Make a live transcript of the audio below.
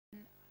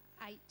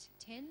8,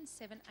 10,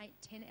 7, 8,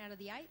 10 out of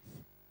the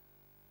 8th.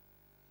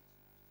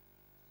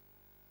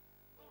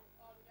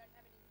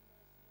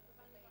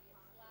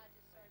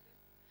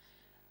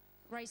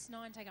 Race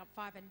 9 take up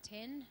 5 and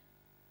 10,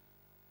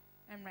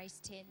 and race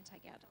 10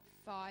 take out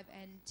 5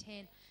 and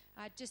 10.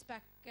 Just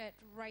back at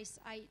race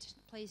 8,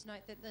 please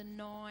note that the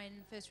 9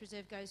 first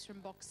reserve goes from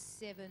box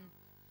 7.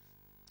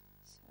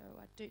 So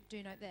I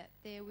do note that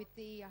there with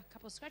the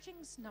couple of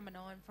scratchings, number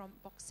 9 from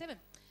box 7.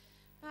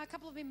 A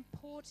couple of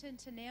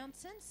important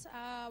announcements.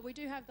 We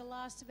do have the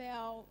last of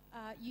our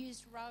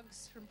used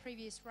rugs from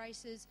previous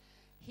races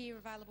here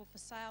available for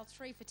sale,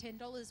 3 for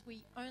 $10.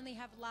 We only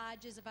have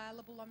larges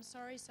available, I'm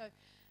sorry, so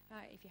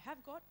if you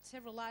have got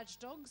several large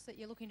dogs that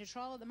you're looking to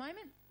trial at the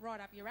moment,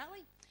 right up your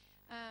alley.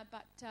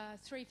 But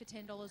 3 for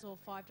 $10 or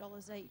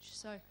 $5 each.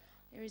 So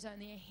there is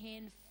only a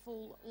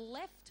handful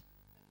left.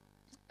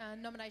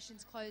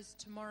 Nominations close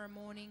tomorrow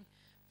morning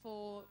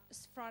for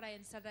Friday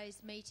and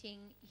Saturday's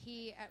meeting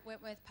here at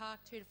Wentworth Park,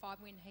 2 to 5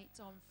 win heats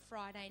on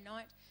Friday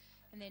night.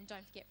 And then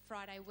don't forget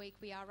Friday week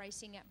we are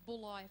racing at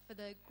Bulli for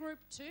the Group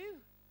 2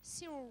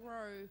 Cyril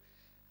Rowe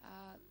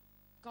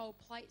gold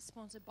plate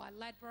sponsored by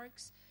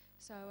Ladbrokes.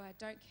 So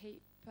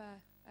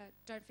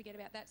don't forget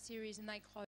about that series, and they close